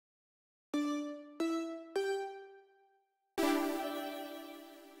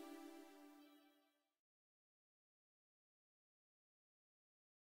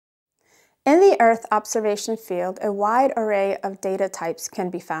In the Earth observation field, a wide array of data types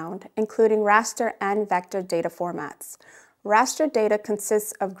can be found, including raster and vector data formats. Raster data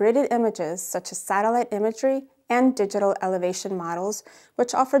consists of gridded images such as satellite imagery and digital elevation models,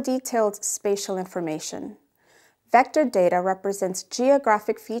 which offer detailed spatial information. Vector data represents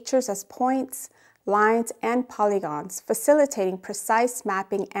geographic features as points, lines, and polygons, facilitating precise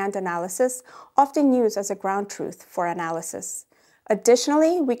mapping and analysis, often used as a ground truth for analysis.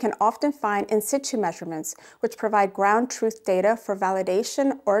 Additionally, we can often find in situ measurements, which provide ground truth data for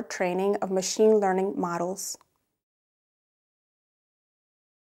validation or training of machine learning models.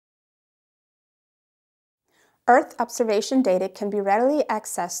 Earth observation data can be readily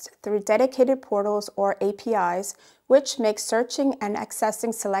accessed through dedicated portals or APIs, which makes searching and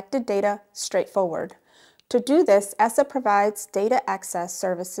accessing selected data straightforward. To do this, ESA provides data access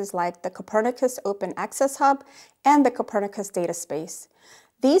services like the Copernicus Open Access Hub and the Copernicus Data Space.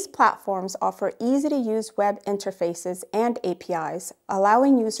 These platforms offer easy-to-use web interfaces and APIs,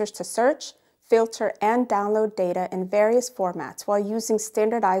 allowing users to search, filter, and download data in various formats while using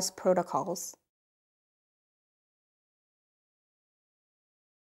standardized protocols.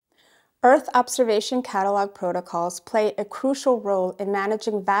 Earth observation catalog protocols play a crucial role in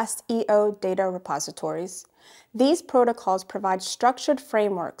managing vast EO data repositories. These protocols provide structured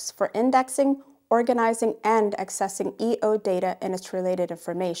frameworks for indexing, organizing, and accessing EO data and its related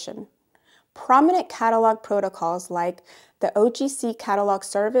information. Prominent catalog protocols like the OGC Catalog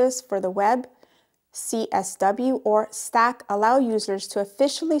Service for the web, CSW, or STAC allow users to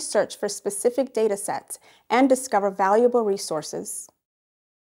efficiently search for specific datasets and discover valuable resources.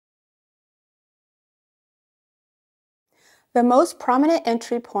 The most prominent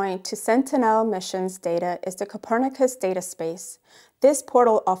entry point to Sentinel missions data is the Copernicus Data Space. This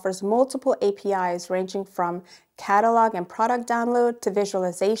portal offers multiple APIs ranging from catalog and product download to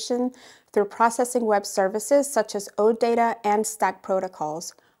visualization through processing web services such as OData and Stack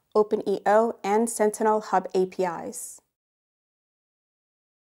protocols, OpenEO, and Sentinel Hub APIs.